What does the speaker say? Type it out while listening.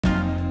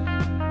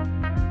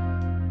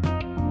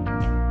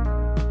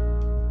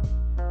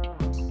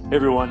Hey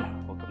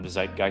everyone, welcome to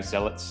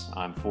Zealots.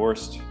 I'm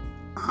Forrest.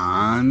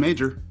 I'm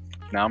Major.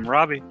 Now I'm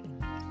Robbie.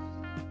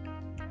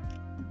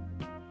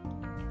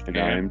 And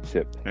I'm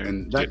Tip.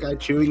 And that guy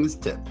chewing his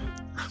tip.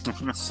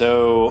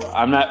 So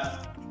I'm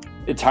not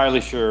entirely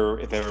sure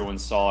if everyone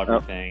saw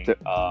everything.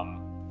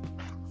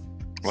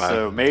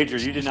 So Major,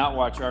 you did not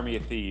watch Army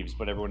of Thieves,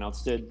 but everyone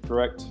else did,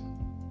 correct?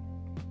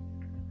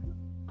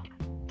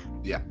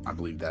 Yeah, I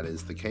believe that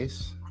is the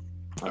case.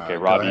 Okay,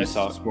 Robbie, you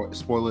saw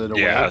spoil it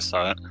away. Yeah, I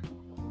saw it.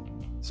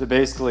 So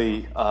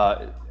basically,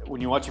 when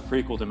you watch a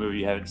prequel to a movie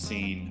you haven't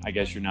seen, I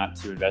guess you're not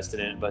too invested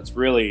in it, but it's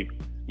really,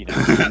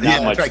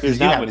 not much. Right, there's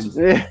not much.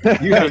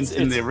 You haven't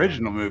seen the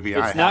original movie.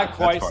 It's not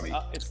quite.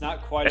 It's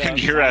not quite.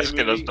 And you're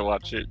asking us to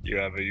watch it. You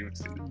haven't even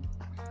seen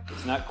it.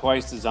 It's not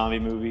quite a zombie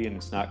movie, and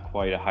it's not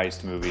quite a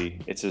heist movie.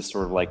 It's just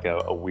sort of like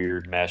a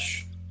weird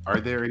mesh.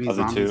 Are there any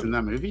zombies in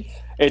that movie?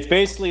 It's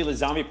basically the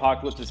zombie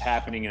apocalypse is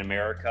happening in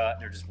America,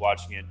 and they're just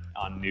watching it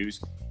on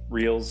news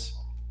reels.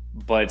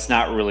 But it's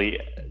not really.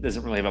 It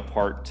doesn't really have a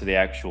part to the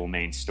actual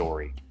main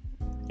story.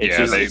 It's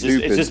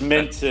just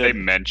meant to. They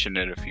mention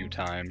it a few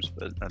times,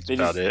 but that's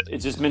about it.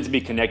 It's just meant to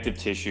be connective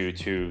tissue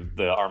to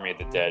the Army of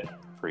the Dead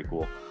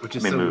prequel, which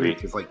is so movie.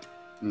 Weird. It's like,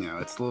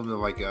 it's a little bit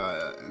like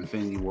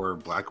Infinity War,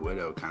 Black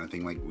Widow kind of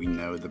thing. Like we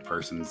know the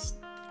person's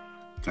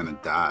gonna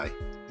die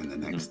in the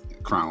next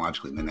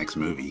chronologically in the next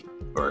movie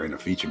or in a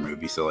feature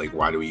movie. So like,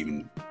 why do we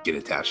even get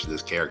attached to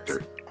this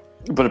character?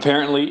 But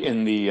apparently,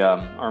 in the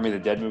Army of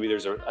the Dead movie,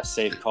 there's a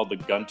safe called the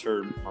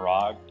Gunter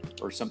Mirage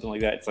or something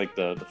like that. It's like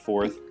the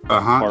fourth.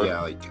 Part.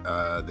 Yeah,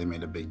 like they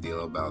made a big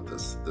deal about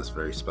this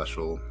very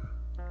special.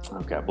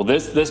 Okay, well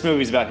this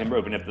movie's about him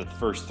opening up the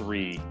first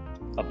three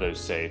of those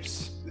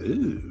safes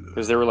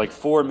because there were like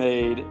four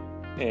made,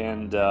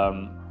 and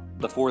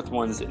the fourth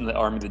one's in the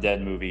Army of the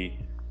Dead movie,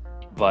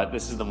 but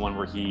this is the one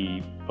where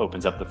he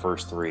opens up the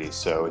first three.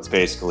 So it's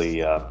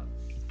basically.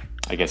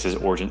 I guess his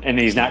origin, and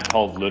he's not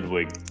called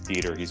Ludwig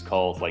Dieter. He's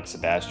called like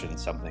Sebastian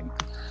something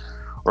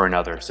or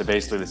another. So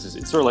basically,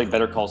 it's sort of like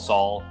Better Call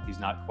Saul. He's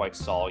not quite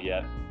Saul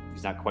yet.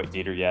 He's not quite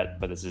Dieter yet,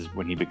 but this is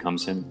when he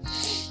becomes him.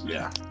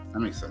 Yeah, that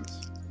makes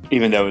sense.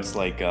 Even though it's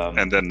like,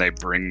 and then they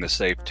bring the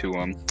safe to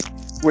him.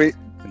 Wait,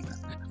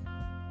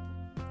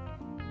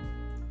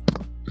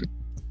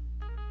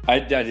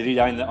 did he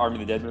die in the Army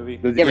of the Dead movie?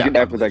 Does he ever get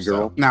back with that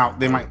girl? So. Now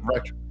they might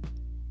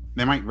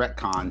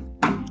retcon.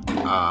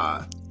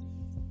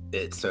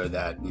 It so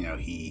that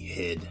he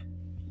hid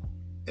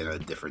in a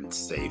different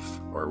safe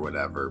or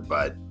whatever,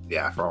 but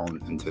yeah, for all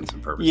intents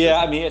and purposes. Yeah,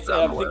 I mean, I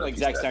think like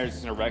Zack Snyder's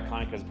just gonna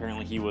retcon it because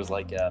apparently he was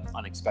like an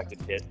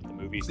unexpected hit in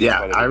the movies.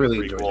 Yeah, I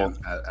really enjoyed him.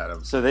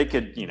 Adam. So they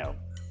could, it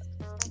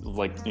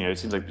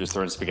seems like just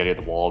throwing spaghetti at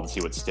the wall to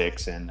see what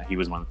sticks, and he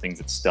was one of the things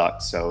that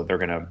stuck. So they're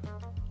gonna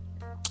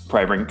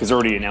probably bring because they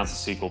already announced a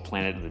sequel,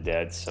 Planet of the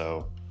Dead.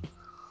 So,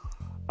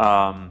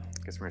 I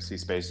guess we're gonna see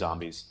space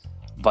zombies.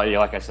 But yeah,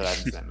 like I said, I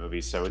haven't seen that movie,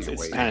 so it's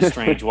kind of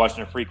strange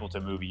watching a prequel to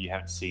a movie you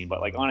haven't seen.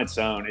 But like on its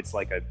own, it's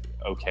like a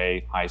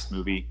okay heist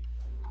movie.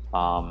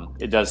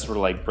 It does sort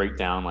of like break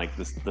down like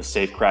the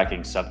safe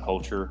cracking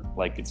subculture.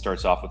 Like it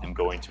starts off with him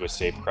going to a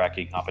safe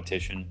cracking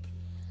competition,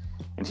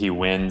 and he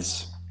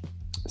wins.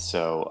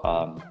 So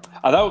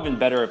I thought it would have been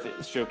better if it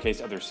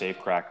showcased other safe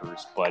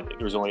crackers, but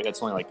that's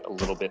only like a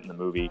little bit in the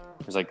movie.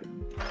 There's like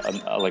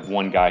like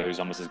one guy who's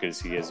almost as good as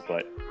he is,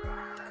 but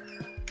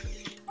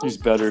he's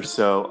better.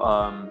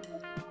 So.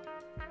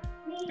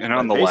 And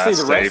on the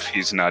last safe,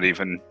 he's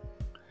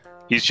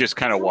just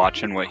kind of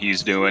watching what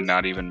he's doing,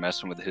 not even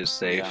messing with his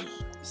safe. Yeah.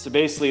 So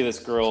basically, this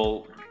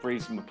girl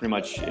pretty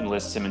much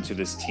enlists him into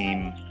this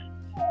team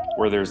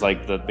where there's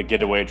like the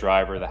getaway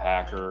driver, the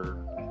hacker.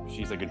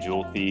 She's like a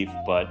jewel thief,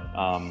 but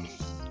and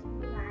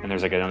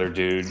there's like another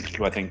dude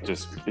who I think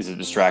just is a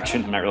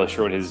distraction. I'm not really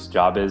sure what his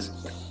job is.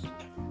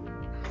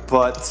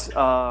 But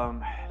so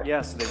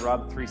they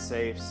robbed 3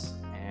 safes,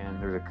 and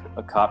there's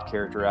a cop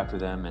character after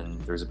them, and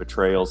there's a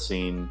betrayal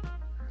scene.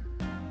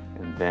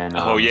 And then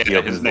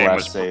his name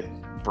was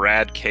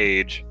Brad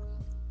Cage.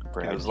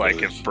 It was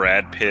like if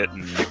Brad Pitt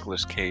and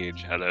Nicolas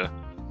Cage had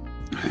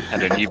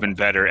an even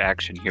better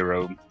action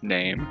hero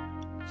name.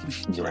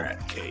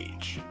 Brad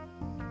Cage.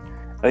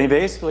 I mean,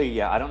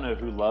 basically, I don't know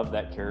who loved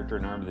that character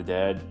in Army of the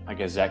Dead. I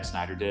guess Zack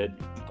Snyder did,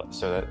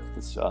 so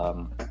that's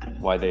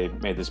why they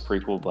made this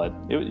prequel. But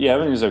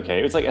everything was okay.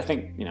 It was like I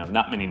think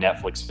not many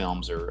Netflix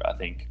films are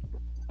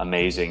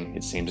amazing.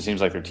 It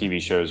seems like their TV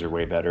shows are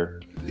way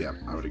better. Yeah,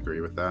 I would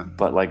agree with that.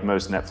 But like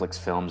most Netflix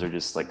films are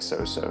just like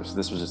so-so. So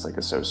this was just like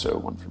a so-so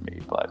one for me.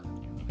 But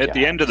at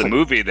the end of the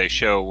movie, they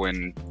show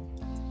when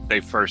they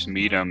first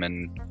meet him,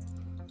 and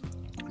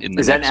in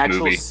the next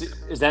movie,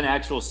 is that an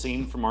actual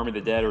scene from Army of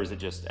the Dead, or is it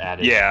just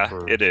added? Yeah,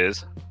 it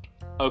is.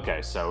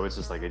 Okay, so it's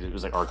just like it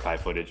was like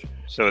archive footage.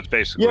 So it's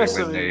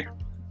basically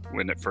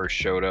when it first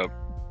showed up.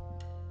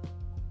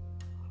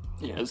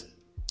 Yes,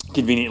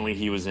 conveniently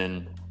he was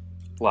in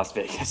Las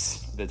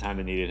Vegas at the time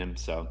they needed him,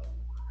 so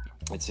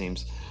it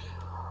seems.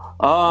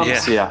 So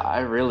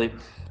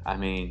I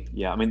mean,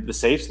 the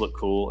safes look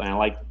cool, and I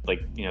like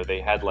they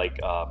had like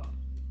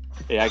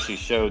they actually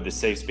showed the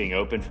safes being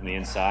open from the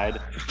inside,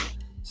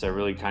 So it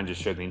really kind of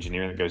just showed the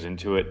engineering that goes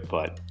into it,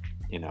 but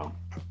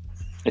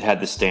it had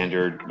the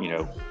standard,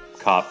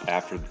 cop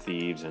after the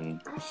thieves,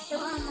 and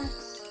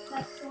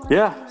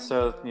yeah.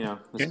 So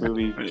this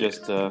movie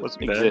just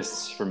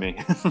exists for me.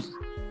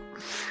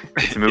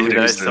 It's a movie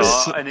that I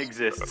saw and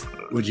exists.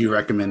 Would you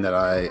recommend that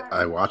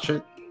I watch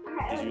it?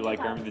 Did you like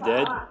Army of the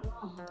Dead?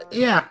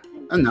 Yeah,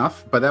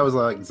 enough. But that was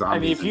like zombies. I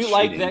mean, if you and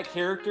like shooting. that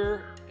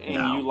character and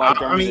you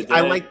like Army of the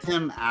Dead, I liked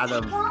him out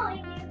of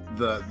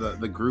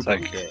the group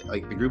of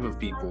the group of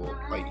people.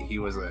 Like he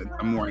was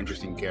a more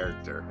interesting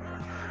character.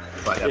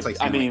 But that's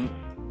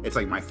it's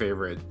like my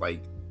favorite.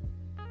 Like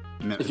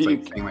it's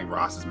like saying like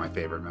Ross is my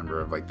favorite member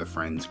of like the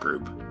Friends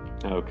group.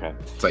 Okay.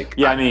 It's like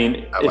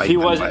if he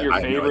wasn't your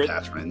favorite,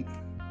 attachment.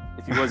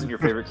 If he wasn't your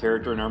favorite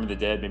character in Army of the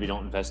Dead, maybe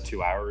don't invest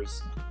 2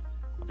 hours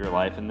of your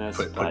life in this.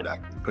 Put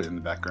it in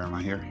the background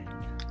right here.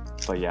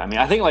 But yeah, I mean,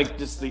 I think like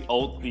just the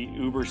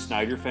Uber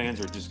Snyder fans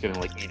are just gonna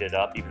like eat it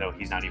up, even though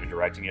he's not even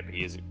directing it, but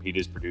he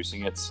is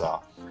producing it.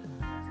 So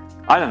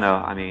I don't know.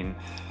 I mean,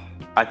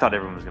 I thought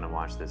everyone was gonna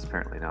watch this.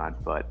 Apparently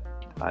not, but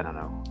I don't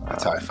know.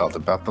 That's how I felt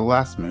about the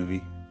last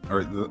movie.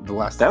 Or the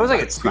last. That was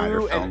like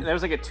that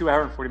was like a 2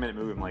 hour and 40-minute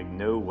movie. I'm like,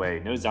 no way,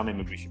 no zombie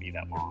movie should be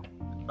that long.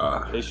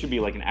 It should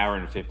be like an hour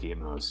and 50 at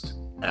most.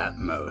 At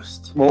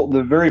most. Well,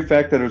 the very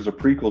fact that it was a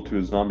prequel to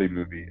a zombie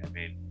movie, I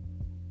mean,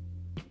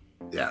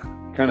 yeah,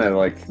 kind of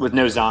like with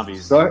no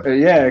zombies. It kind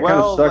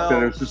of sucked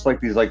that it was just like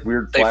these like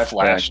weird they flashbacks.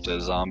 flashed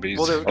as zombies.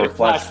 Well, they're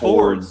flash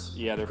forwards.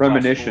 Yeah, they're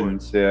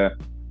premonitions. Flash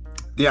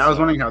yeah. I was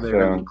wondering how they were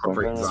going to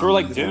incorporate zombies. Sort of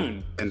like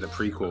Dune in the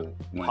prequel.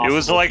 It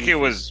was like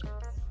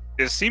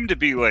it seemed to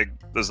be like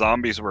the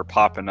zombies were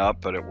popping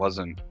up, but it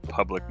wasn't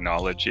public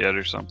knowledge yet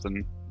or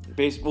something.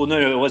 Well, no,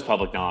 it was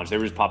public knowledge. They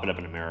were just popping up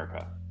in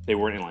America. They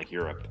weren't in like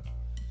Europe.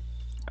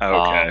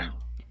 Okay.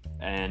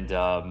 And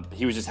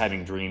he was just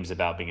having dreams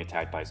about being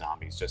attacked by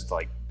zombies, just to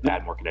like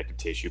add more connective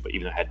tissue, but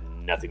even though it had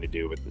nothing to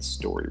do with the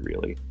story,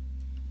 really.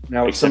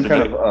 Now it's some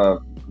kind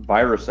of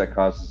virus that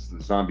causes the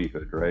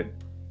zombiehood, right?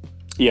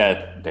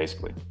 Yeah,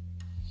 basically.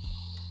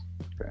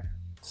 Okay.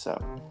 So,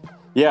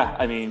 yeah,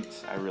 I mean,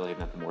 I really have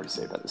nothing more to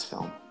say about this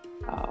film.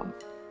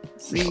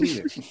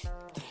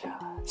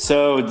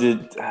 So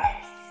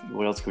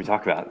what else can we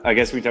talk about? I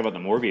guess we talk about the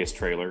Morbius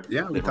trailer.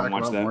 Yeah, we talked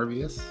about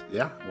Morbius.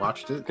 Yeah,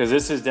 watched it. Because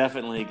this is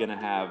definitely going to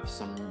have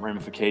some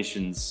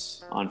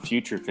ramifications on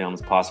future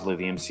films, possibly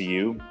the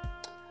MCU.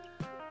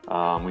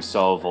 We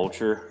saw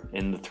Vulture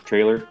in the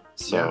trailer,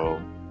 so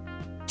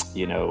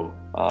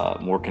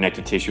more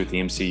connective tissue with the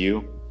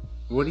MCU.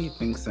 What do you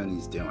think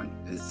Sony's doing?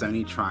 Is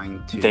Sony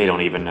trying to? They don't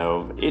even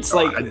know. It's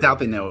like I doubt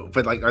they know.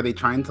 But like, are they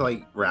trying to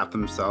like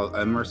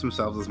immerse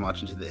themselves as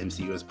much into the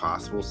MCU as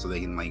possible, so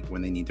they can like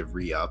when they need to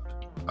re-up,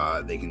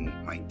 they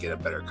can like get a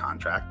better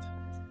contract?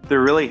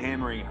 They're really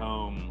hammering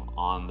home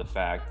on the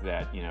fact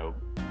that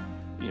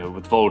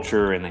with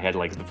Vulture, and they had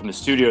like from the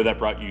studio that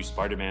brought you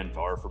Spider-Man: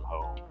 Far From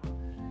Home,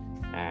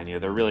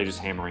 and they're really just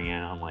hammering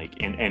in on like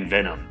and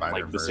Venom,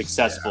 like the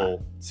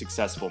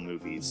successful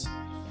movies.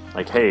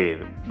 Like, hey,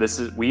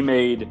 we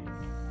made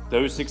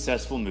those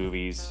successful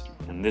movies,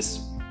 and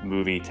this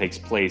movie takes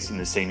place in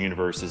the same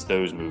universe as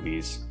those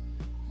movies,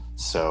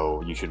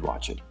 so you should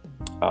watch it.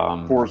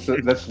 Of course,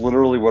 that's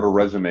literally what a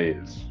resume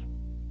is.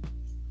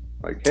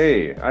 Like,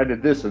 hey, I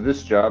did this and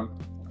this job.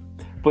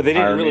 But they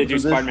didn't really do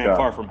Spider-Man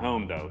Far From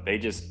Home, though.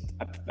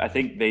 I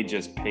think they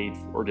just paid,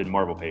 or did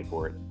Marvel pay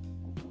for it?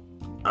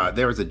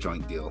 There was a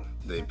joint deal.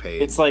 They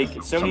paid. It's like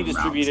Sony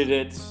distributed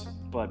it,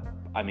 but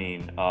I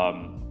mean,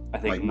 I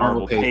think like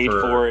Marvel paid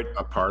for it,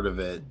 a part of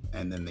it,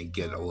 and then they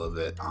get a little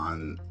bit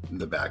on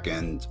the back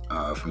end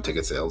from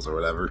ticket sales or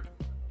whatever.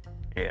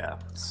 Yeah.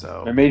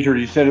 So. And Major,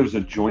 you said it was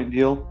a joint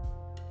deal.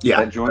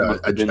 Yeah, that joint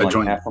must have been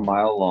like half a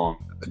mile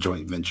long. A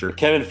joint venture.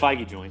 Kevin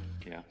Feige joint.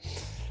 Yeah.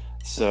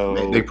 So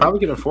they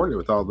probably can afford it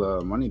with all the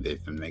money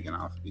they've been making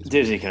off of these.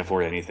 Disney can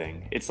afford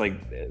anything. It's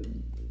like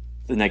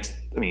the next.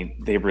 I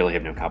mean, they really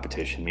have no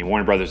competition. I mean,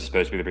 Warner Brothers is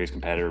supposed to be the biggest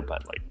competitor,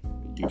 but like.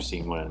 You've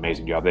seen what an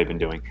amazing job they've been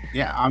doing.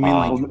 Yeah, I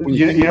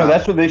mean,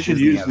 that's what they should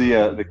use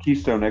the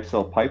Keystone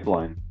XL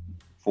pipeline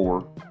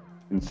for.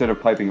 Instead of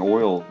piping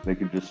oil, they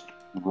could just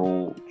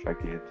roll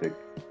gigantic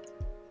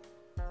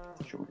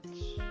joints.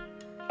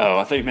 Oh,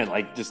 I thought you meant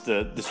like just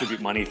to distribute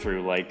money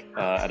through like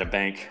at a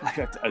bank.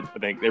 A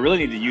bank. They really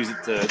need to use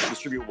it to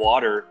distribute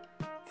water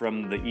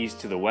from the east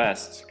to the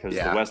west because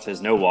the west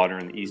has no water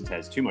and the east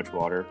has too much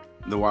water.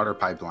 The water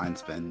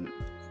pipeline's been.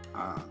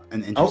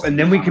 And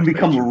then we can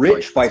become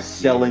rich by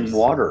selling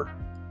water.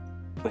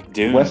 Like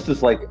Dune. West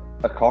is like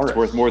a car. It's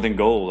worth more than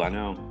gold. I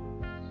know.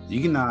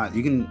 You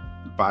can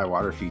buy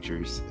water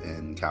features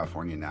in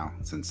California now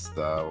since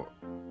the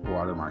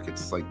water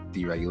market's like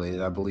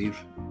deregulated, I believe.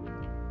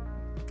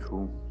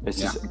 Cool. It's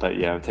just, but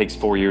yeah, it takes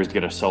 4 years to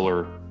get a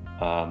solar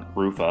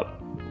roof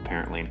up.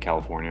 Apparently in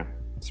California,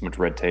 so much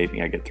red tape you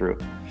gotta get through.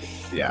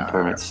 Yeah,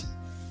 permits.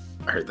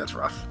 I heard that's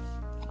rough.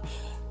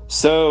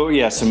 So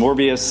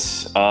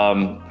Morbius.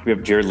 We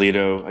have Jared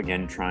Leto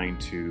again trying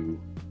to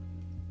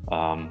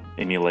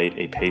emulate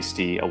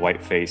a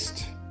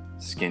white-faced,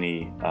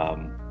 skinny,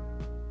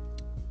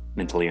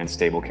 mentally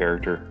unstable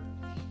character.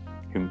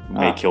 who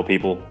may kill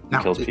people,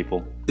 kills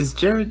people. Is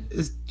Jared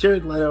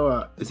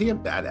Leto? Is he a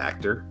bad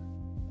actor?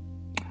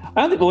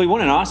 I don't think. Well, he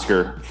won an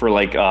Oscar for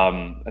like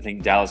I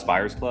think Dallas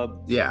Buyers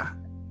Club. Yeah,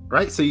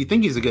 right. So you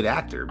think he's a good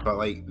actor, but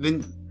like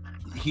then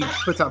he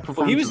puts out performances.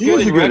 Well, he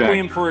was good in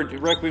Requiem for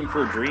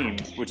a Dream,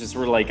 which is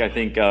sort of like I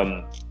think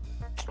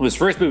his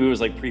first movie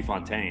was like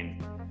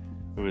Prefontaine.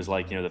 It was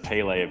like the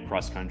Pele of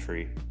cross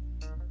country,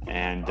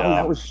 and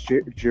that was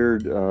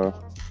Jared.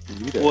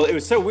 Well, it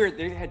was so weird.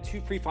 They had two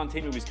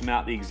Prefontaine movies come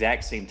out at the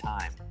exact same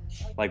time.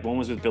 Like one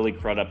was with Billy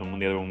Crudup,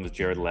 and the other one was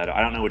Jared Leto.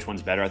 I don't know which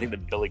one's better. I think the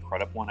Billy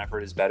Crudup one I've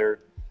heard is better.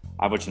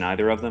 I've watched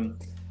neither of them,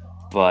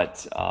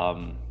 but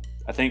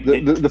I think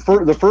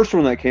the first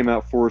one that came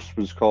out for us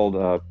was called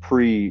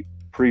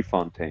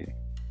Prefontaine.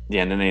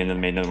 Yeah, and then they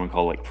made another one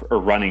called like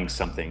Running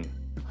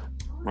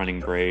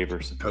Brave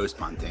or something.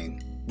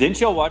 Post-Fontaine.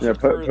 Didn't y'all watch it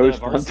for the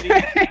varsity?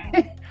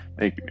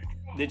 Thank you.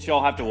 Did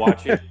y'all have to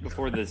watch it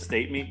before the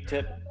state meet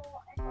tip?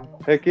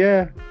 Heck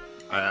yeah.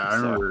 I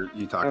remember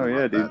you talking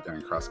about that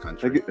during cross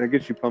country. That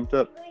gets you pumped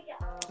up.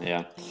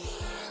 Yeah.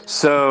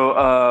 So,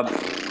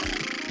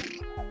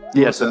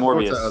 so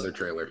Morbius. What's the other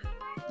trailer?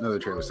 Another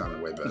trailer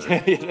sounded way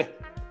better.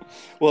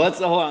 Well, let's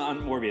hold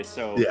on Morbius.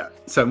 So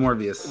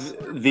Morbius.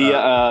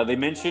 They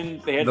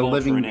mentioned they had the Vulture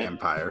living in it,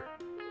 vampire,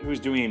 who's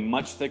doing a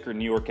much thicker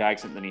New York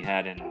accent than he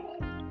had in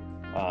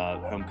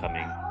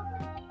Homecoming.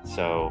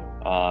 So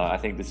I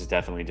think this is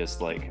definitely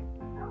just like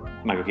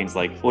Michael Keaton's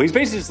like, well, he's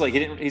basically just like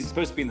he's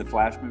supposed to be in the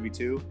Flash movie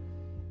too,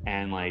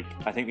 and like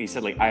I think he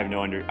said like I have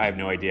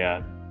no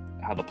idea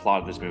how the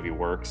plot of this movie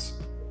works,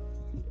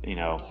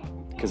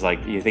 because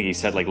like you think he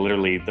said like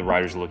literally the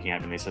writers are looking at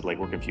him and they said like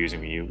we're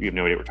confusing you have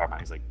no idea what we're talking about.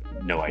 He's like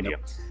no idea.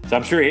 Nope. So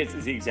I'm sure it's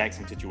the exact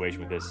same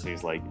situation with this. So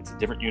he's like it's a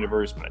different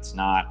universe, but it's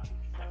not.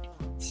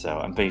 So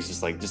I'm basically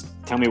just like just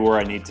tell me where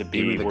I need to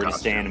be, where to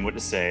stand, and what to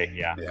say.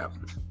 Yeah.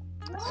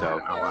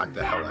 So I'll lock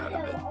the hell out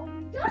of it.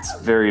 It's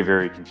very,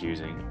 very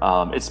confusing.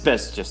 It's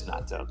best just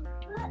not to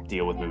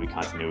deal with movie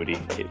continuity.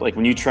 Like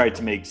when you try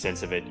to make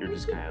sense of it, you're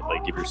just gonna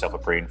like give yourself a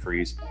brain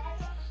freeze.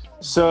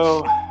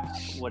 So,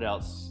 what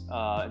else?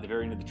 At the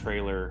very end of the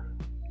trailer.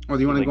 Well,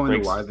 do you want to go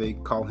into why they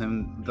call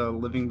him the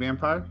living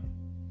vampire?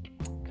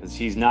 Because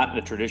he's not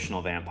a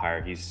traditional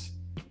vampire. He's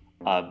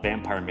a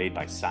vampire made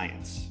by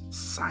science.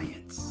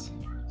 Science.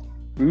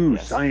 Ooh,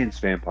 yes. Science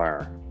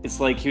vampire. It's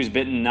like he was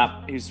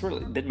sort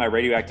of bitten by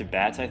radioactive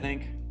bats, I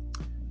think.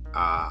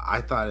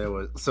 I thought it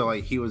was so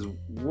like he was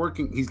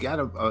working. He's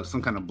got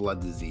some kind of blood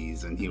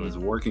disease, and he was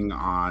working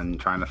on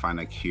trying to find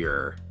a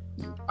cure.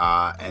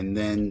 And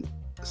then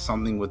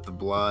something with the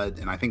blood,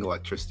 and I think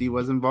electricity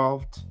was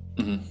involved.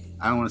 Mm-hmm.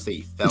 I don't want to say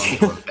he fell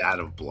into a vat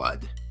of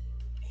blood.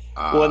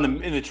 Well,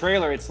 in the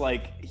trailer, it's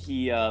like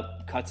he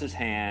cuts his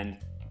hand,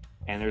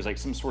 and there's like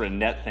some sort of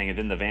net thing, and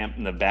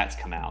then the bats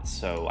come out.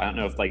 So I don't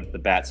know if like the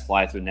bats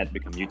fly through the net,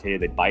 become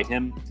mutated, they bite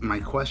him. My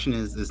question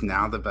is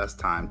now the best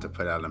time to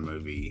put out a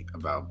movie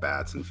about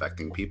bats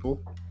infecting people?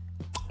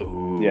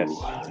 Ooh, yes,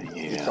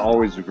 it's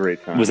always a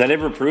great time. Was that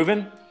ever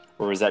proven,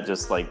 or was that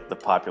just like the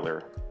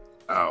popular?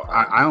 Oh,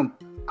 I don't.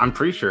 I'm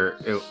pretty sure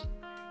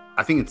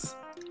I think it's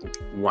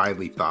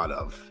widely thought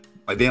of.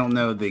 Like they don't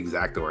know the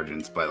exact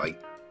origins, but like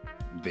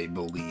they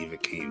believe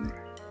it came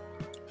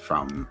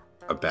from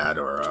a bat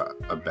or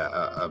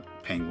a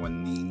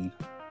penguin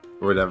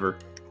or whatever.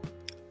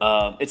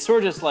 It's sort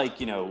of just like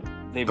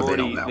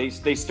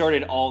they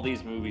started all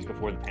these movies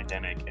before the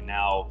pandemic, and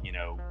now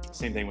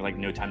same thing with like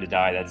No Time to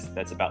Die.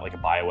 That's about like a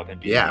bioweapon.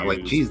 Yeah,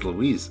 like geez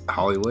Louise,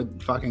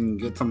 Hollywood fucking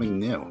get something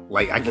new.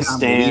 Like I cannot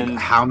believe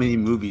how many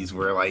movies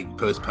were like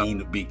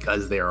postponed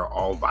because they are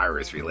all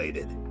virus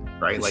related,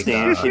 right? Like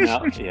Stand came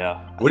out.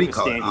 Yeah. What do you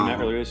call Stand it? Came out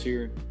earlier this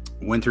year.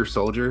 Winter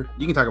Soldier.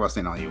 You can talk about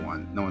Stand all you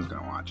want. No one's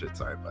gonna watch it.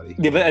 Sorry, buddy.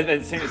 Yeah, but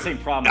the same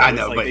problem. I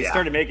know, like but they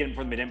started making it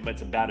for the pandemic, but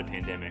it's about a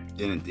pandemic.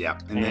 And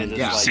then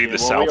like, see the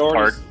South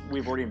Park.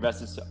 We've already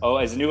invested.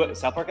 Is a new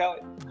South Park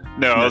out?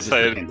 No, I was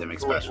saying pandemic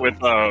special.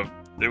 With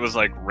it was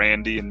like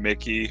Randy and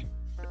Mickey.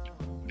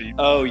 They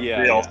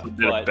also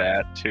did a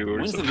bat too.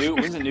 When's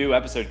the new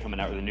episode coming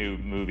out, or the new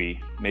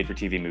movie, made for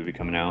TV movie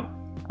coming out?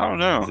 I don't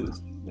know.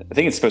 I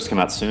think it's supposed to come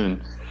out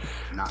soon.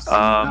 Not soon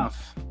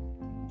enough.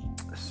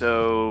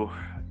 So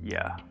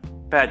yeah,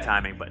 bad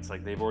timing, but it's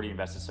like they've already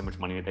invested so much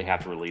money that they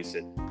have to release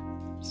it.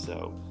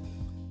 So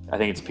I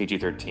think it's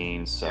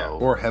PG-13. So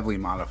or heavily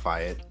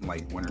modify it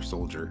like Winter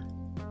Soldier.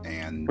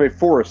 And wait,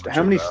 Forrest,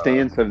 how many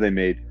stands have they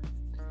made?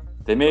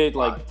 They made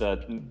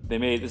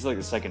this is like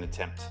the second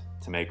attempt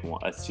to make a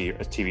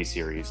TV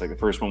series. Like the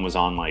first one was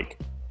on it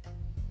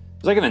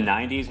was like in the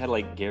 90s, had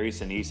like Gary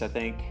Sinise, I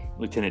think.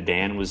 Lieutenant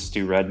Dan was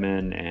Stu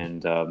Redman,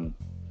 and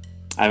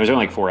I was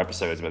only like 4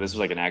 episodes, but this was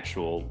like an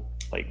actual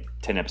like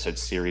 10 episode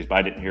series, but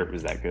I didn't hear it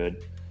was that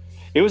good.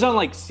 It was on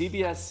like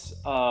CBS,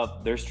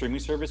 their streaming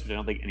service, which I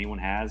don't think anyone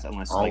has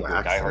unless like you're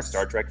a diehard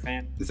Star Trek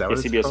fan. Is that what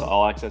it's CBS called?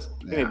 All Access?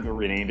 I think they've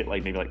renamed it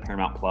maybe like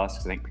Paramount Plus,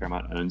 because I think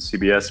Paramount owns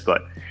CBS,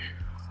 but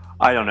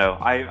I don't know.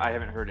 I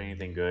haven't heard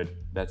anything good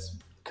that's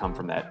come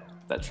from that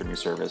streaming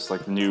service.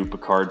 Like the new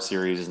Picard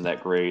series isn't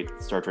that great.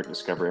 Star Trek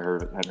Discovery, I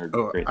hadn't heard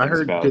great things about. I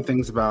heard good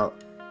things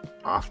about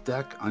Off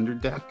Deck, Under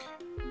Deck.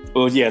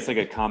 Well, yeah, it's like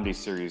a comedy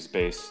series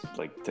based,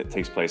 like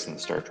takes place in the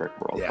Star Trek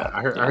world. Yeah, but,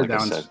 I heard like that I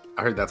one. said.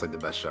 I heard that's like the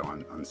best show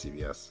on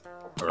CBS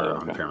or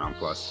on okay. Paramount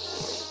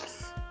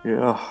Plus.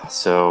 Yeah.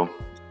 So,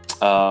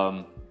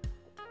 what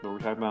were we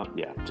talking about?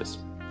 Yeah, just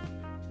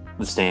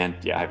The Stand.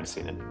 Yeah, I haven't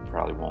seen it.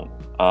 Probably won't.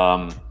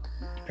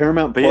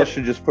 Paramount Plus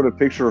should just put a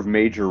picture of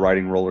Major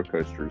riding roller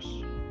coasters.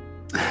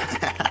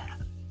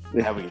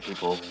 That would get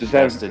people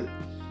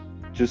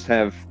just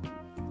have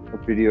a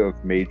video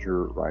of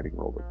Major riding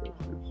roller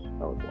coasters.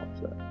 I would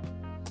watch that.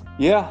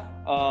 Yeah.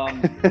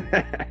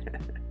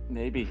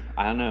 Maybe.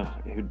 I don't know.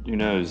 Who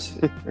knows?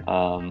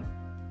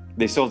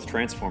 They still have the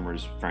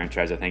Transformers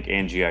franchise, I think,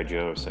 and G.I.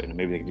 Joe. So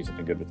maybe they can do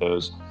something good with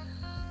those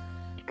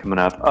coming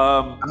up.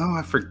 Oh,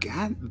 I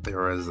forgot that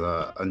there was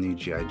a new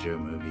G.I. Joe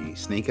movie,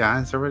 Snake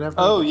Eyes or whatever.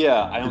 Oh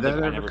yeah, I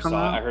never come saw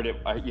out? it. I heard it.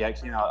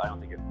 It came out. I don't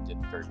think it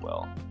did very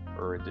well,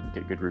 or it didn't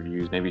get good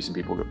reviews. Maybe some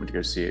people went to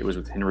go see it. It was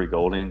with Henry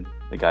Golding,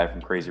 the guy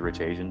from Crazy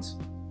Rich Asians.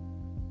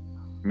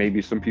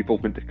 Maybe some people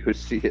went to go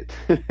see it.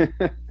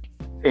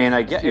 And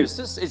I guess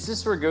it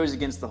just sort of goes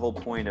against the whole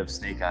point of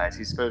Snake Eyes.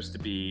 He's supposed to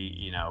be,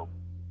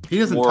 he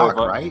doesn't talk,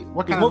 right?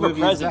 What kind of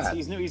movie is that?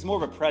 He's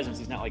more of a presence.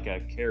 He's not like a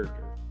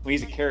character. Well,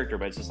 he's a character,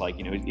 but it's just like,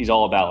 he's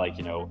all about like,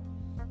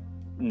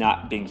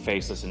 not being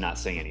faceless and not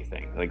saying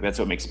anything. Like that's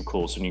what makes him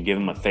cool. So when you give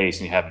him a face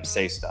and you have him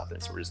say stuff,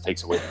 it sort of just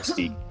takes away the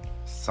mystique.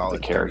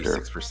 Solid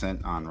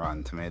 36% on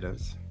Rotten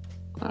Tomatoes.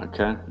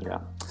 Okay, yeah.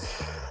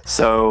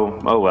 So,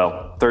 oh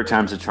well, third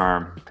time's a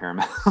charm,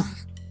 Paramount.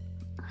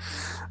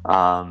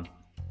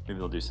 Maybe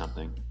they'll do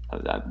something.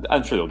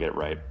 I'm sure they'll get it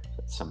right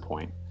at some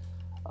point.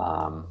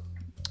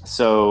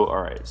 So,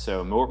 all right.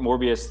 So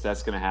Morbius,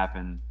 that's going to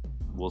happen.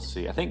 We'll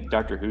see. I think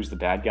Doctor Who's the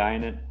bad guy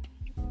in it.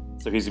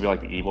 So he's going to be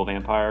like the evil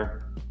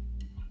vampire.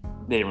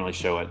 They didn't really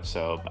show it.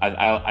 So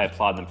I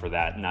applaud them for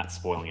that, not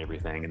spoiling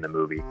everything in the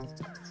movie.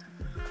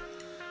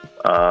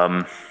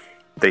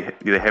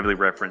 They heavily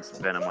referenced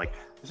Venom. Like,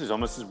 this is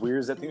almost as weird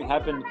as that thing that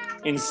happened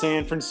in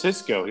San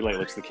Francisco. He like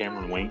looks at the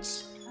camera and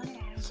winks.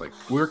 It's like,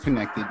 we're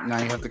connected.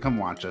 Now you have to come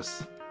watch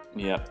us.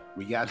 Yep.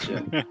 We got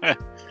you.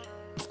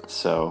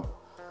 So,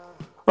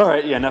 all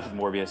right. Yeah, enough of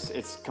Morbius.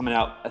 It's coming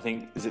out, I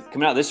think, is it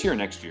coming out this year or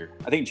next year?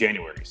 I think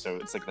January. So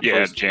it's like the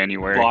first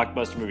January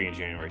blockbuster movie in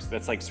January. So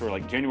that's like sort of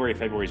like January,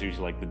 February is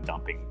usually like the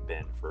dumping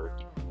bin for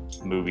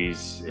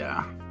movies.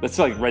 Yeah. That's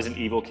like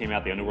Resident Evil came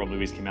out. The Underworld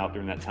movies came out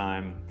during that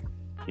time.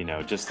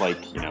 Just like,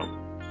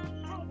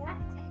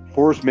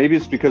 Forrest, maybe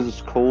it's because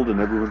it's cold and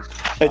everyone's...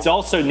 It's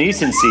also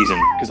Neeson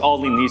season, because all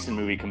Liam Neeson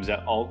movie comes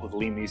out, all the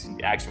Liam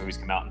Neeson action movies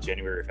come out in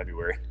January or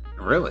February.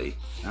 Really?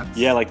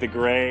 Yeah, like The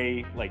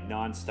Gray, like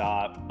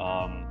nonstop.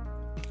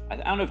 I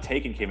don't know if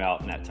Taken came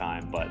out in that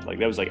time, but like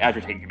that was like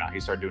after Taken came out, he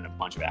started doing a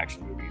bunch of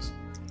action movies.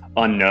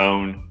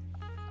 Unknown.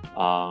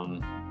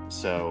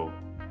 So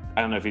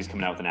I don't know if he's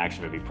coming out with an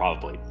action movie,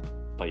 probably.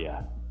 But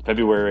yeah,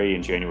 February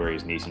and January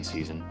is Neeson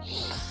season.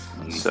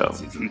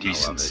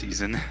 Neeson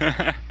season.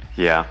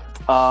 Yeah.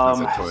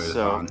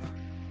 So,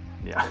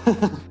 yeah.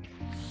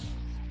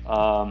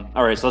 All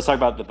right, so let's talk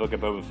about the Book of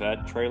Boba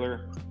Fett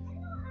trailer.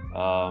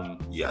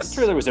 Yes. The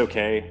trailer was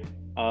okay.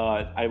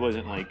 I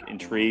wasn't like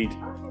intrigued.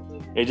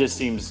 It just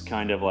seems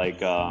kind of like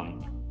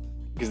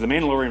because The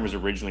Mandalorian was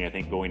originally, I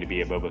think, going to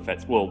be a Boba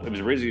Fett. Well, it was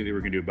originally they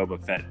were going to do a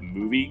Boba Fett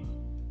movie,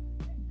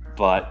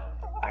 but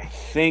I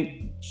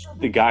think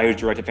the guy who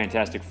directed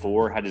Fantastic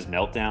Four had his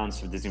meltdown,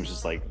 so Disney was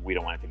just like, we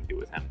don't want anything to do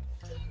with him.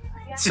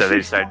 So they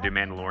decided to do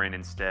Mandalorian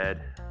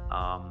instead.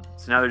 So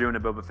now they're doing a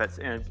Boba Fett,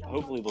 and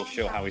hopefully they'll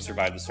show how he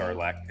survived the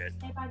Sarlacc pit.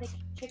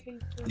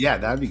 Yeah,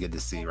 that'd be good to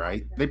see,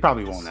 right? They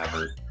probably won't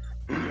ever.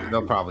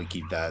 They'll probably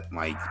keep that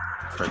like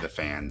for the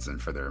fans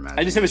and for their imagination.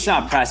 I just hope it's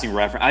not a passing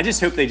reference. I just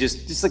hope they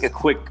just like a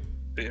quick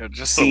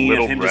just scene a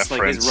little of him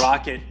reference. just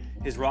like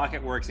his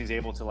rocket works and he's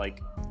able to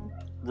like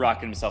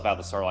rocket himself out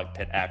of the Sarlacc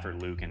pit after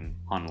Luke and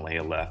Han and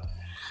Leia left.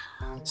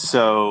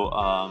 So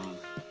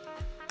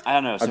I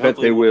don't know. So I bet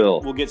they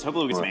will. Hopefully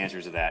we'll get some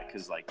answers to that,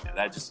 because like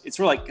that just it's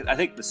sort of like I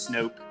think the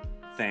Snoke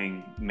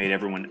thing made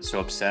everyone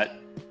so upset.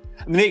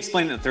 I mean, they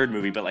explained it in the third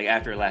movie, but like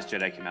after Last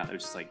Jedi came out, it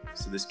was just like,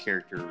 so this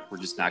character, we're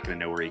just not going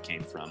to know where he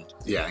came from.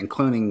 Yeah, and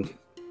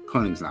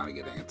cloning's not a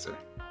good answer.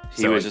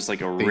 He was just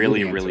like a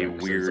really, really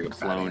weird like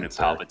clone of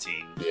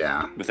Palpatine.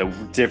 Yeah, with a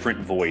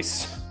different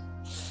voice.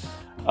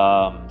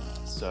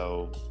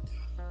 So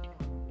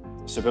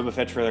Boba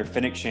Fett trailer,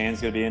 Fennec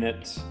Shan's going to be in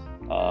it.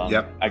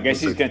 Yep. I guess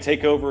he's going to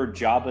take over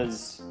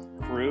Jabba's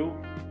crew.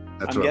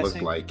 That's what it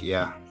looked like.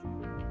 Yeah.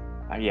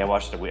 Yeah, I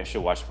watched it. I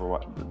should watch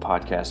for the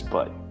podcast,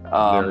 but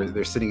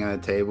they're sitting at a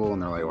table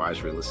and they're like, "Why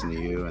should we listen to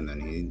you?" And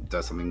then he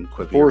does something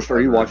quippy. Forrest, are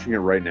you watching it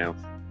right now?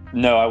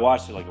 No, I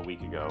watched it like a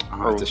week ago.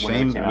 It's a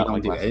shame we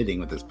don't do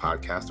editing with this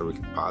podcast, or we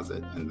can pause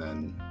it and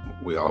then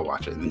we all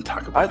watch it and then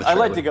talk about it. I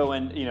like to go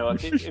in,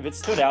 if it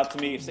stood out to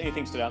me, if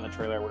anything stood out in the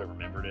trailer, I would have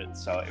remembered it.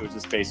 So it was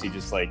just basically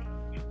just like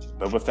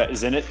Boba Fett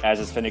is in it, as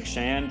is Fennec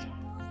Shand.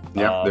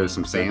 Yeah, there's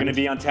some sand. They're going to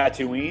be on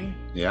Tatooine.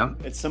 Yeah.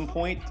 At some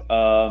point.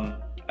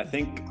 I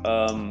think.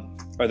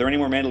 Are there any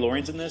more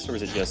Mandalorians in this, or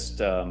is it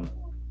just? I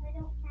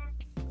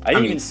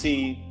didn't even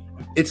see.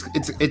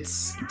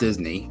 It's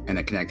Disney in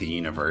a connected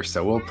universe,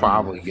 so we'll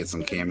probably get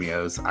some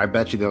cameos. I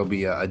bet you there'll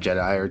be a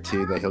Jedi or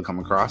two that he'll come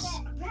across.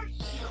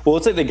 Well,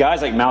 it's like the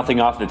guy's like mouthing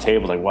off the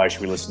table, like, "Why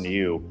should we listen to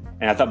you?"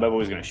 And I thought Boba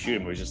was going to shoot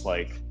him. He was just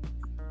like,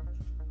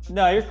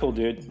 "No, you're cool,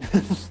 dude."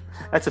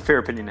 That's a fair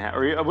opinion to have.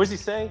 Or what does he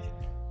say?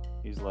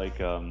 He's like,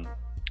 It's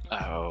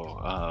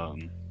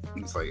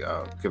like,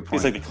 oh, good point.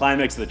 He's like the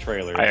climax of the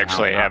trailer. I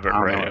actually have it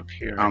right up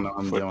here. I don't know.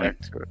 I'm doing.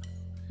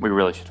 We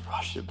really should have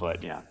watched it,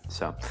 but yeah.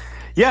 So,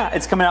 yeah,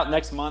 it's coming out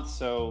next month.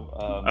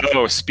 So,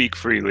 speak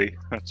freely.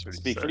 That's what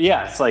he said.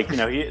 Yeah, it's like,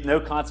 no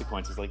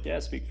consequences. Like, yeah,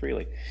 speak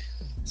freely.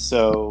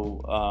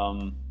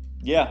 So,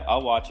 yeah,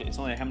 I'll watch it. It's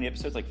only how many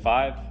episodes? Like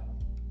 5.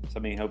 So, I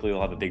mean, hopefully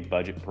we'll have a big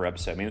budget per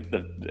episode. I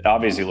mean,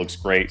 obviously it looks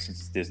great since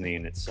it's Disney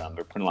and it's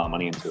they're putting a lot of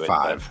money into it.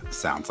 5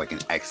 sounds like an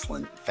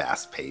excellent,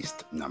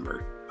 fast-paced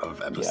number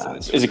of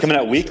episodes. Yeah. Is it coming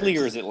out weekly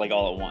or is it like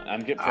all at once?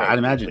 I'd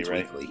imagine it's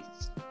right? weekly.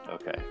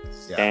 Okay.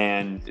 Yeah.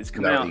 And it's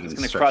coming out. It's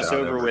going to cross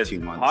over with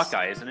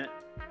Hawkeye, isn't it?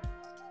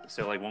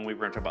 So, like, one week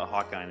we're going to talk about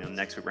Hawkeye, and then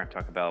next week we're going to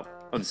talk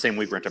about, the same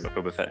week we're going to talk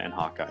about Boba Fett and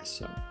Hawkeye.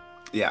 So,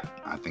 yeah,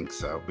 I think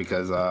so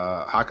because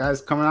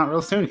Hawkeye's coming out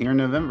real soon here in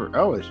November.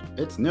 Oh,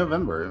 it's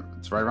November.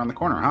 It's right around the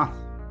corner, huh?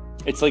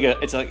 It's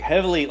like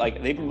heavily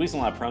like they've been releasing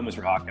a lot of promos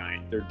for Hawkeye.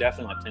 They're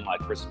definitely like playing like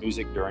Christmas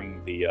music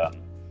during the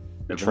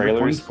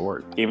trailers,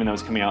 24th. Even though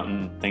it's coming out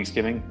in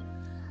Thanksgiving.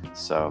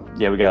 So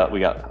yeah, we got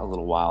a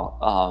little while.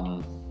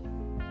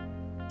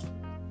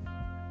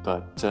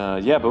 But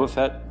yeah, Boba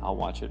Fett, I'll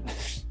watch it.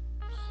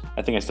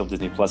 I think I still have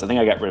Disney Plus. I think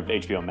I got rid of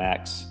HBO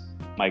Max.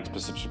 My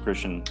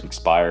subscription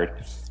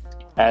expired,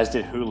 as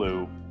did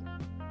Hulu.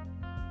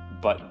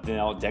 But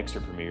now Dexter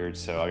premiered,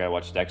 so I gotta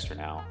watch Dexter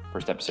now.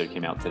 First episode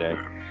came out today.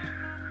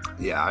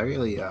 Yeah, I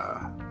really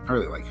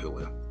like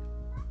Hulu.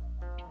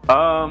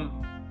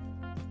 Well,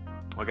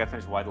 I gotta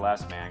finish Why the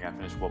Last Man. I gotta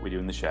finish What We Do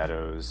in the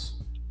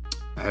Shadows.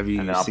 Have you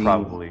seen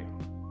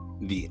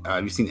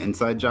have you seen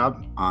Inside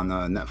Job on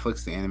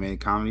Netflix, the animated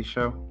comedy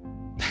show?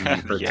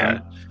 Yeah.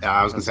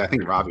 I was gonna say I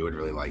think Robbie would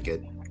really like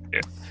it.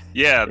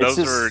 Yeah, that's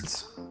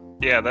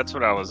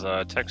what I was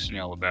texting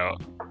y'all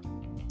about.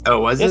 Oh,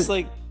 was it?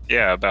 Like,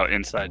 yeah, about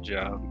Inside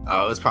Job.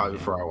 Oh, it was probably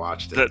before I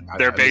watched it.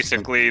 They're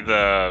basically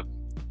the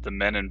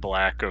Men in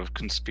Black of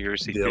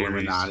conspiracy theories.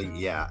 Illuminati.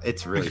 Yeah,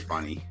 it's really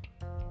funny.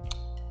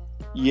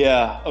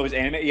 Yeah. Oh, it was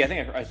anime.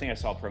 Yeah, I think I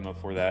saw a promo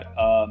for that.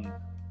 I'll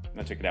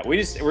check it out. We're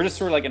just sort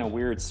of like in a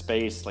weird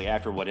space. Like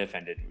after What If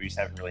ended, we just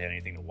haven't really had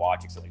anything to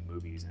watch except like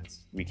movies, and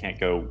we can't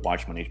go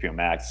watch them on HBO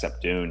Max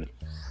except Dune.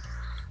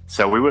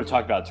 So we would have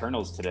talked about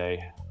Eternals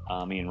today,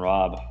 me and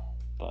Rob,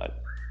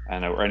 but I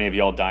don't know. Are any of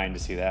y'all dying to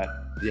see that?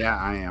 Yeah,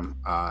 I am.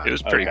 It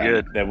was pretty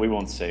good. Then we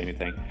won't say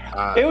anything.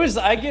 It was.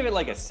 I give it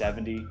like a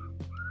 70.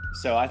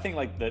 So I think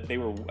like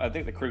I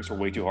think the critics were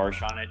way too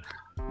harsh on it.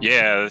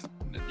 Yeah.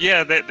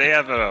 They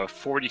have a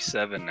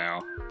 47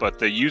 now, but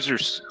the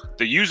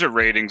user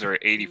ratings are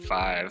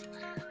 85.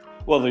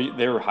 Well,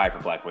 they were high for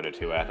Black Widow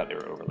too. I thought they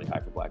were overly high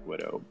for Black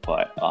Widow,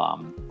 but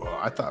well,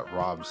 I thought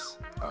Rob's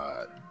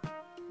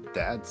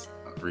dad's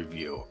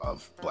review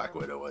of Black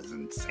Widow was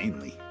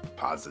insanely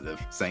positive,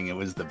 saying it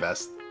was the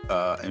best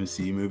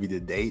MCU movie to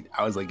date.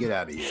 I was like, get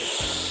out of here.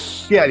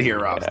 Get out of here,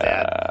 Rob's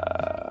dad.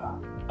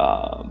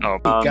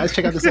 Guys,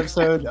 check out this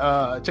episode.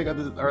 Check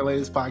out our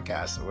latest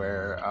podcast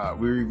where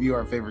we review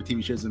our favorite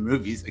TV shows and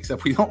movies,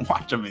 except we don't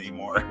watch them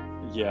anymore.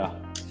 Yeah.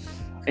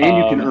 And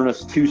you can earn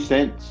us 2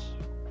 cents.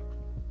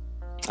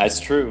 That's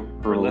true.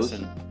 Per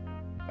listen.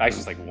 Actually,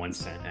 it's like 1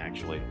 cent,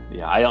 actually.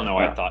 Yeah, I don't know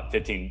why I thought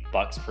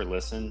 $15 per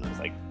listen. I was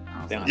like,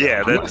 yeah,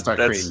 I'm going to start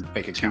creating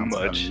fake accounts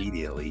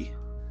immediately.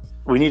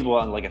 We need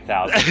one like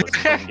 1,000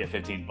 listeners and get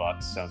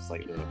 $15. Sounds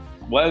like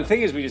well, the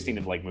thing is, we just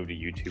need to like move to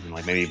YouTube and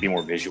like maybe be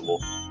more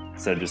visual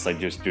instead of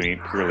just doing it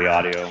purely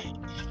audio.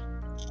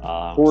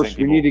 Of course,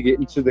 we need to get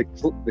into the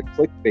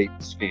clickbait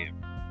scam.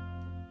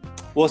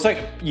 Well, it's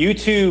like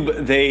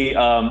YouTube.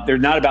 They're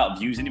not about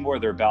views anymore.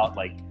 They're about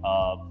like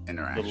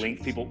interaction.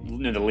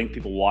 The link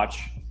people watch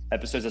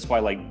episodes. That's why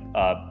like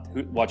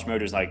Watch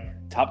Mode is like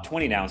top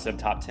 20 now instead of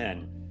top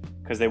 10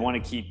 because they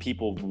want to keep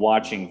people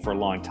watching for a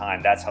long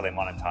time. That's how they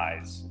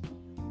monetize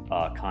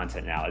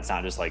content now. It's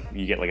not just like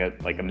you get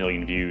like a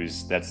million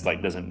views. That's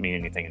like doesn't mean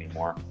anything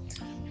anymore.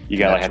 You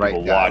gotta have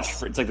people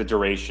watch. It's like the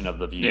duration of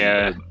the view.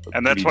 Yeah,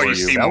 and that's why you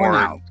see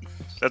more.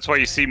 That's why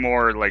you see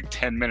more like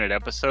 10-minute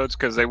episodes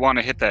because they want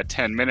to hit that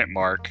 10-minute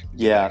mark.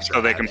 Yeah,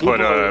 so they can put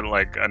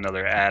like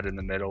another ad in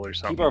the middle or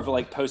something. People are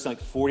like posting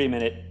like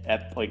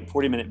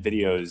 40-minute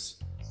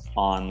videos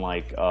on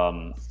like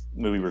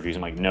movie reviews.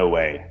 I'm like, no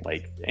way.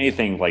 Like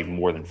anything like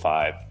more than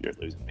 5, you're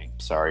losing me.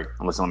 Sorry,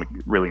 unless I'm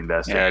really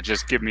invested. Yeah,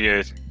 just give me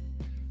a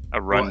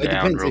rundown. Well, it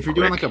depends if you're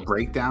doing like quick. a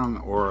breakdown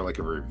or like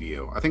a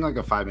review. I think like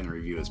a 5-minute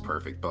review is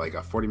perfect, but like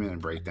a 40-minute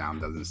breakdown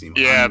doesn't seem.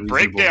 Yeah,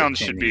 breakdown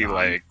should be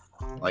like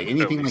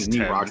anything like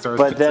new Rockstars.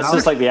 But that's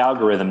just like the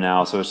algorithm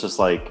now. So it's just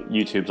like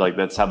YouTube's like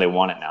that's how they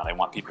want it now. They don't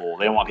want people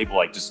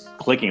like just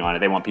clicking on it.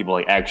 They want people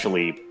like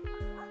actually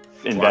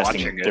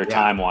investing their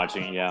time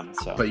watching it. Yeah.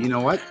 So. But you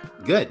know what?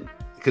 Good,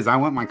 because I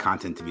want my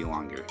content to be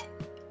longer.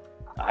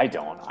 I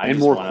don't. I And just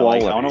more want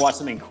quality. I want to watch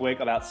something quick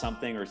about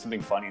something or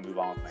something funny and move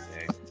on with my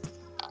day.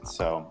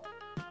 So,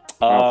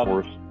 Of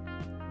course.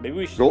 maybe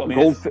we should.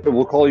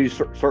 We'll call you.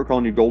 Start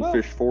calling you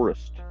Goldfish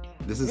Forest.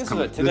 This is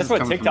that's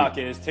what TikTok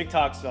is.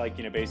 TikTok's like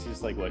basically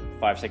just like what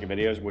 5-second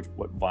videos, which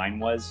what Vine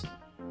was.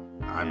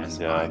 I miss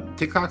Vine.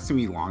 TikToks to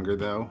me longer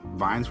though.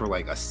 Vines were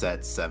like a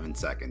set 7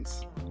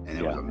 seconds, and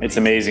it was amazing. It's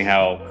amazing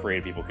how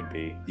creative people can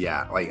be.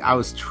 Yeah, like I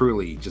was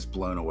truly just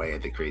blown away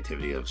at the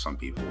creativity of some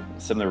people.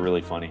 Some of them are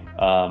really funny.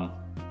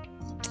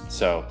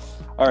 So,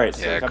 all right.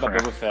 So talk about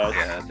Boba Fett.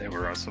 Yeah, they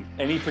were awesome.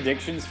 Any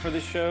predictions for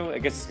this show? I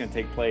guess it's going to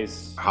take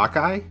place.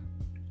 Hawkeye.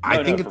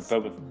 I think it's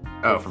for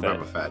Boba. For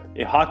Boba Fett.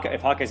 If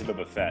Hawkeye's a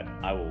Boba Fett,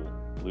 I will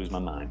lose my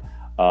mind.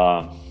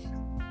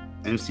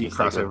 MC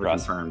crossover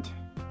confirmed.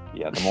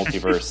 Yeah, the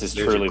multiverse is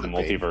truly the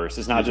multiverse.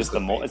 It's not just the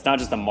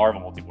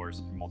Marvel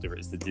multiverse.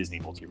 It's the Disney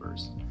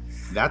multiverse.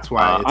 That's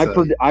why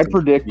I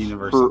predict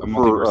for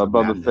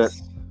Boba Fett.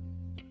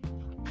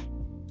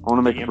 I want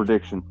to make a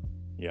prediction.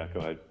 Yeah,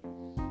 go ahead.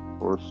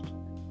 First,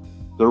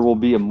 there will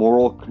be a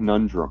moral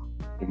conundrum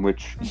in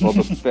which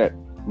Boba Fett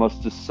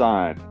must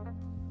decide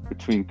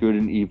between good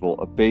and evil.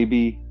 A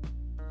baby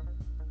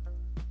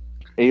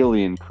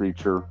alien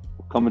creature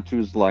will come into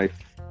his life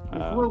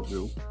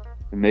and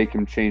make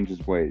him change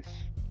his ways.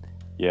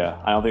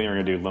 Yeah, I don't think they're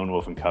going to do Lone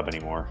Wolf and Cub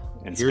anymore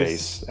in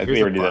space. I think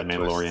they're going to do that in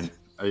Mandalorian.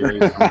 Are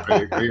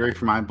you ready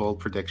for my bold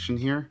prediction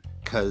here?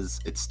 Because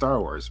it's Star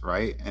Wars,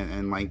 right?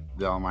 And like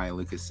the Almighty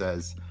Lucas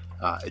says,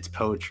 it's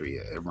poetry.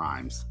 It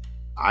rhymes.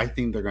 I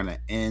think they're going to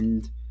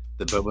end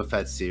the Boba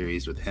Fett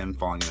series with him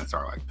falling in a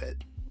Sarlacc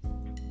pit.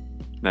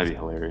 That'd be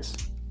hilarious.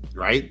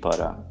 Right? But,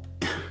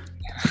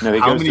 no, he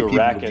goes to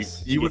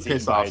Arrakis. You would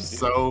piss off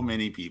so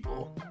many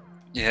people.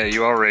 Yeah,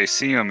 you already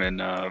see him in,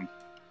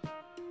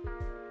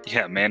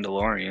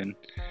 Mandalorian.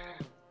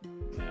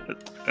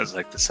 Has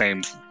like the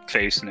same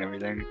face and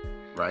everything.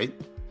 Right?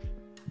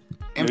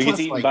 And he gets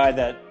eaten by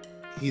that.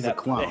 He's a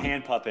clone. The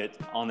hand puppet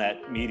on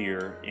that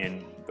meteor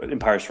in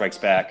Empire Strikes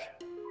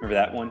Back. Remember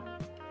that one?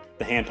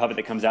 The hand puppet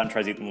that comes out and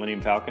tries to eat the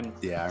Millennium Falcon.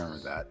 Yeah, I remember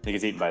that. He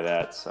gets eaten by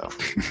that. So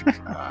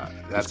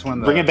that's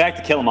when bring it back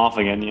to kill him off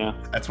again. Yeah,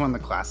 that's when the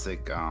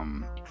classic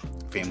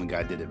Family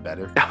Guy did it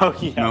better. Oh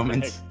yeah,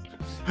 moments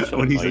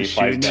when he's like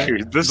shooting.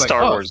 Dude, the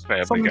Star Wars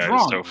Family Guy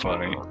is so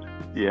funny.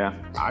 Yeah.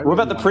 What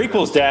about the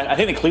prequels, Dad? I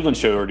think the Cleveland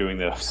Show are doing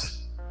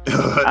those.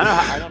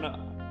 I don't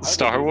know.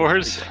 Star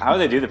Wars? How do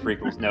they do the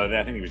prequels? No,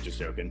 I think he was just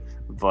joking.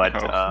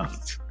 But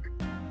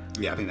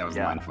yeah, I think that was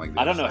the line from like.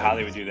 I don't know how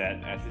they would do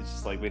that. It's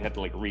just like we'd have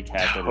to like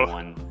recast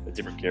everyone with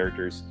different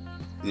characters.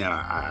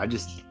 Yeah, I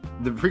just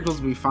the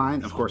prequels would be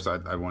fine. Of course, I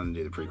want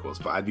to do the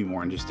prequels, but I'd be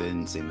more interested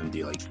in seeing them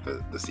do like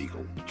the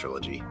sequel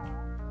trilogy.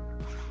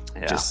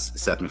 Yeah. Just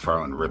Seth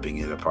MacFarlane ripping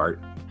it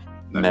apart.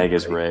 Meg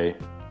as Rey.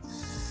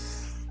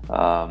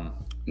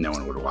 No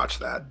one would watch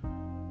that.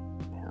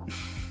 Yeah.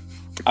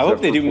 I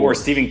hope they do more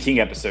Stephen King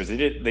episodes. They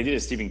did a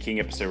Stephen King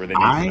episode where they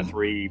made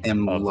three. I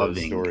am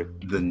loving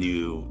the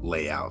new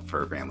layout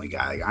for Family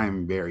Guy.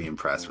 I'm very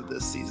impressed with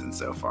this season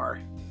so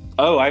far.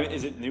 Oh,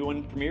 is it new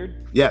one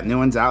premiered? Yeah, new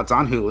one's out. It's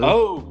on Hulu.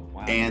 Oh,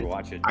 wow! And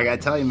watch it. I gotta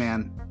tell you,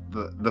 man,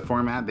 the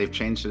format they've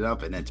changed it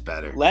up and it's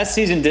better. Last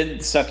season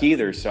didn't suck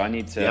either, so I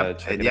need to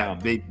check it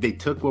out. They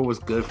took what was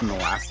good from the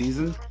last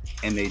season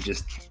and they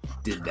just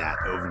did that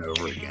over and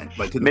over again.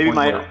 Like to the maybe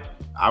point where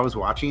I was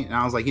watching it and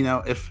I was like,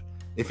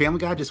 if Family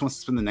Guy just wants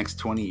to spend the next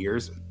 20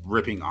 years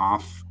ripping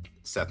off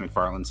Seth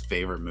MacFarlane's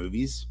favorite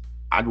movies,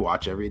 I'd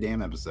watch every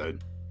damn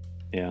episode.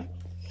 Yeah,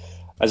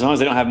 as long as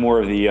they don't have more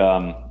of the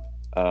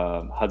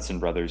Hudson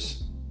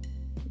Brothers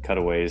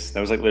cutaways.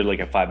 That was like literally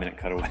like a 5-minute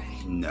cutaway.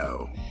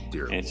 No,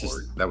 dear Lord,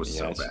 that was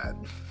so bad.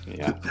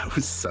 Yeah, that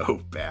was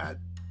so bad.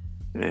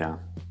 Yeah.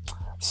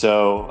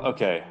 So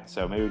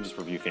maybe we just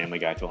review Family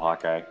Guy till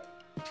Hawkeye,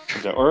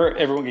 or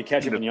everyone can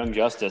catch up in Young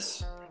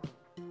Justice.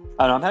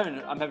 I don't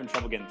know, I'm having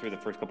trouble getting through the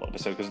first couple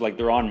episodes because like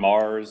they're on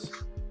Mars.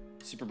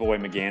 Superboy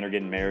and McGann are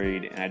getting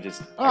married, and I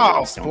just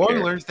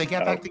spoilers! They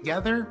got back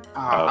together.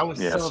 I was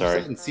so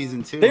upset in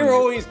season 2. They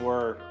always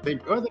were. They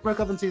broke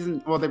up in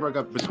season. Well, they broke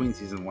up between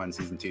season 1 and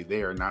season 2.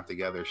 They are not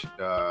together.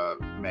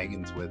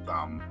 Megan's with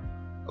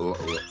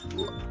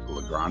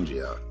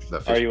Lagrangia.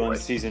 Are you on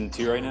season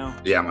 2 right now?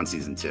 Yeah, I'm on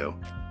season 2.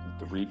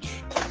 The Reach.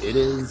 It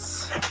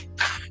is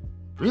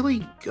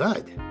really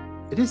good.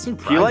 It is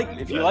surprising.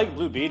 If you like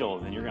Blue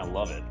Beetle, then you're gonna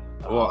love it.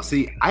 Well,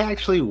 see, I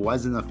actually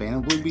wasn't a fan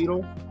of Blue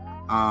Beetle.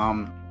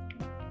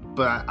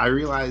 But I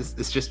realized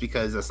it's just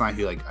because that's not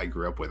who I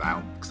grew up with.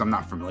 Because I'm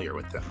not familiar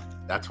with them.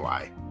 That's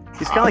why.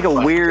 He's kind of like a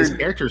weird. His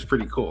character is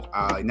pretty cool.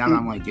 Now that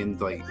I'm getting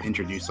to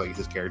introduce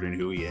his character and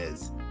who he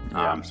is,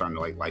 I'm starting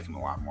to like him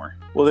a lot more.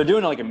 Well, they're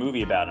doing a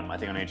movie about him. I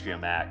think on HBO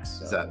Max.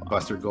 So. Is that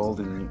Buster Gold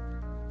and?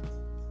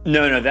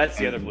 No, that's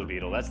the other Blue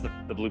Beetle. That's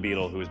the Blue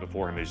Beetle who was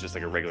before him is just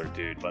a regular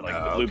dude. But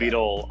the Blue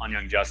Beetle on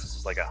Young Justice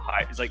is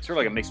it's sort of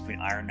like a mix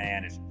between Iron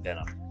Man and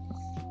Venom.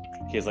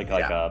 He has a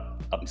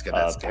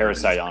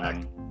parasite on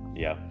him.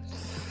 Yeah.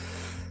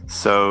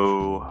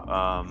 So,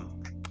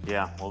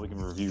 we can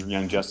review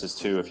Young Justice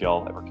too if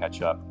y'all ever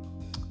catch up.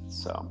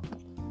 So,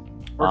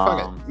 Or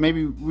fuck it.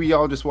 Maybe we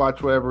all just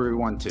watch whatever we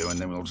want to, and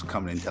then we'll just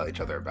come in and tell each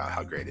other about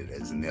how great it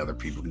is, and the other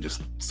people can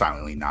just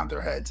silently nod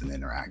their heads and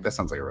interact. That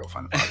sounds like a real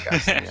fun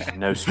podcast. Yeah,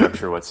 no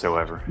structure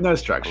whatsoever. No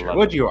structure.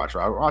 What'd you watch,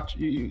 Rob?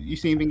 You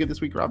see anything good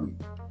this week, Robin?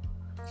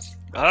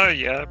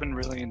 Yeah, I've been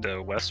really into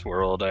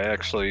Westworld. I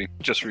actually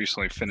just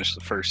recently finished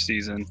the first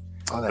season.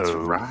 Oh, that's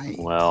right.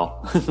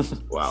 Well,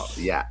 well,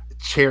 yeah.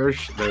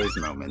 Cherish those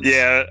moments.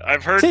 Yeah,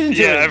 I've heard.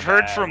 I've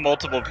heard bad. from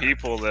multiple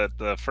people that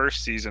the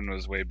first season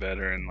was way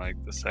better than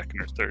like the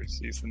second or third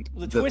season.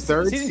 The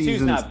third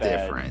season's not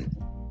bad. different.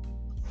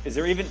 Is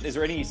there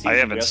any season? I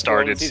haven't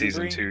started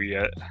season 2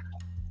 yet.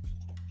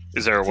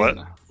 Is there a what?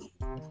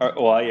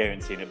 Well, I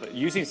haven't seen it, but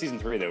you've seen season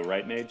 3 though,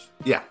 right, Mage?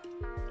 Yeah.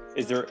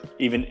 Is there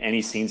even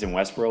any scenes in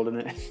Westworld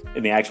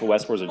in the actual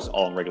Westworld, or just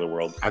all in regular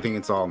world? I think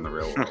it's all in the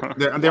real world.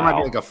 There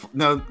might be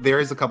like there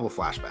is a couple of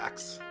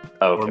flashbacks.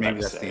 Oh, or maybe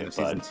that's the end of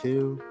season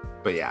 2.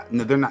 But yeah,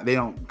 no, they're not. They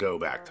don't go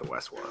back to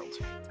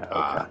Westworld.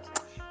 Okay.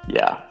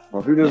 Yeah.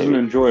 Well, who doesn't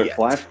enjoy a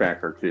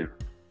flashback or two?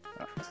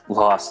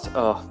 Lost.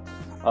 Oh.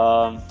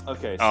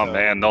 Okay. Oh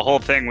man, the whole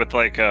thing with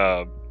like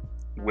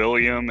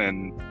William,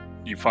 and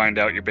you find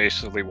out you're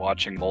basically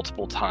watching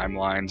multiple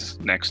timelines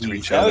next to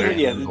each other.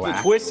 Yeah, the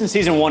twists in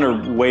season 1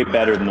 are way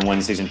better than the one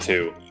in season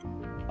 2.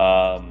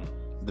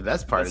 The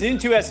best part season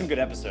 2 has some good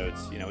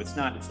episodes. You know, it's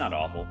not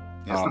awful.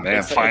 Oh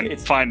man,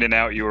 finding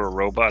out you were a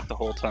robot the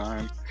whole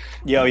time.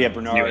 Yeah,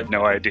 Bernard. You had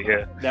no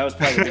idea. That was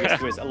probably the biggest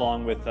twist,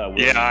 along with.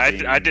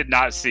 I did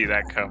not see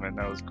that coming.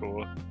 That was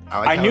cool.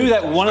 I knew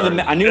that one of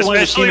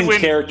the human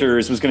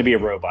characters was going to be a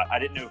robot. I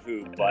didn't know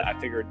who, but I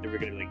figured they were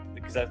going to be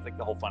because that's like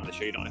the whole fun of the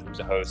show. You don't know who's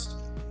a host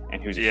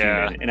and who's a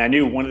human, and I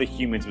knew one of the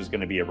humans was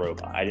going to be a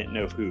robot. I didn't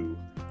know who.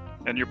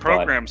 And you're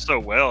programmed so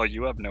well,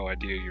 you have no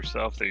idea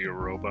yourself that you're a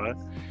robot.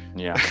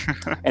 Yeah.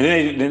 And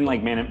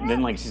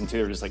then season 2,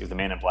 they're just like, is the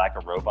Man in Black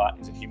a robot?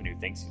 He's a human who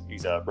thinks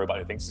he's a robot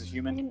who thinks he's a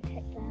human.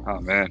 Oh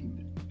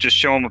man, just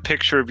show him a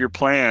picture of your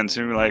plans,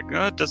 and you're like,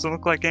 oh, it doesn't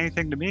look like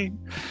anything to me.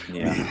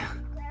 Yeah.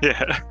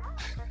 Yeah.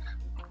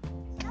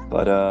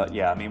 But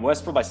I mean,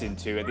 Westworld by season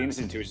 2. At the end of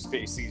season 2, it's just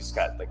basically just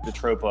got like the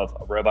trope of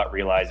a robot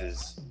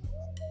realizes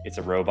it's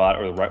a robot,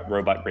 or the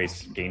robot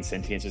race gains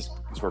sentience. Just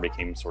sort of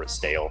became sort of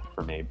stale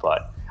for me.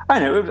 But I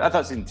don't know. I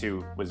thought season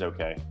 2 was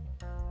okay.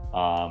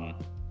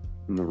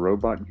 And the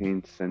robot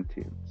gains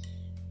sentience.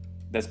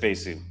 That's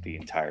basically the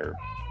entire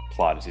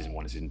plot of season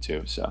 1 and season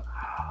 2. So,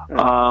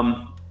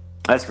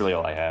 that's really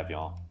all I have,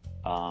 y'all.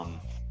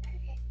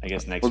 I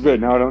guess next week. Well,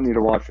 good. Now I don't need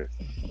to watch it.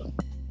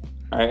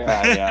 All right,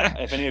 yeah.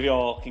 If any of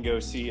y'all can go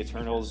see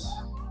Eternals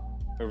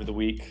over the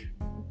week,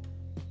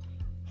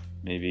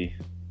 maybe,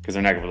 because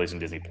they're not going to release on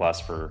Disney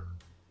Plus for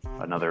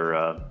another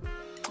a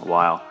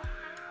while.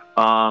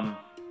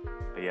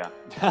 But yeah,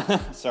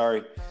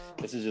 sorry.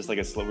 This is just like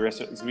a slow. It's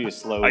gonna be a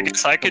slow. I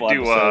guess I could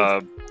do.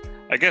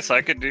 I guess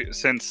I could do,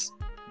 since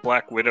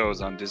Black Widow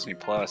is on Disney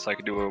Plus. I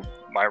could do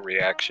my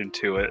reaction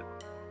to it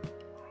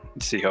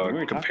and see how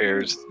it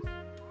compares.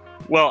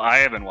 Well, I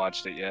haven't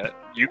watched it yet.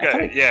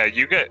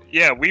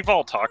 We've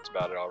all talked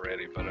about it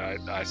already, but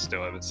I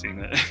still haven't seen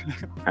it.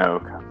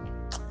 Okay.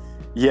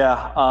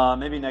 Yeah,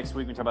 maybe next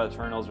week we talk about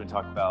Eternals. We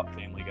talk about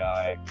Family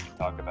Guy. We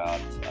talk about.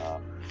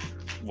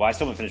 Well, I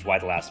still haven't finished Why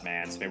the Last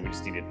Man, so maybe we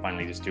just need to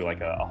finally just do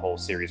like a whole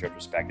series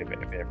retrospective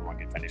if everyone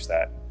can finish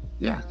that.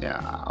 Yeah.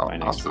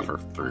 I'll suffer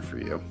through for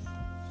you.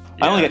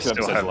 I only got 2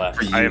 episodes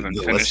left. I haven't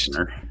finished.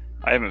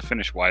 I haven't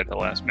finished Why the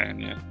Last Man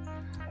yet.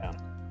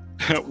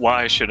 Yeah.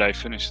 Why should I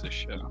finish this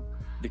show?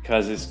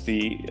 Because it's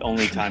the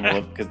only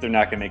time because they're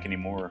not gonna make any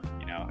more.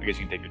 You know, I guess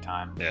you can take your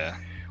time. Yeah.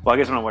 Well, I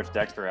guess I'm gonna watch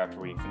Dexter after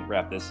we can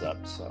wrap this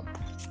up. So.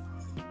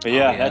 But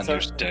yeah, that's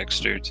there's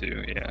Dexter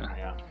too. Yeah.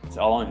 Yeah. It's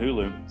all on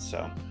Hulu.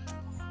 So.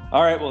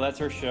 All right, well, that's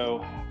our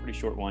show. Pretty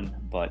short one,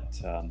 but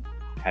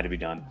had to be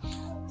done.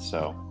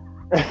 So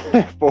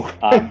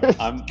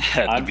I'm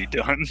had to be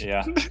done.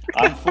 Yeah,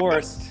 I'm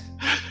Forrest.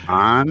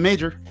 I'm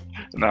Major.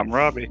 And I'm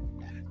Robbie.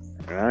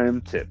 And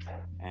I'm Tip.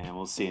 And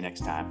we'll see you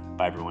next time.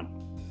 Bye, everyone.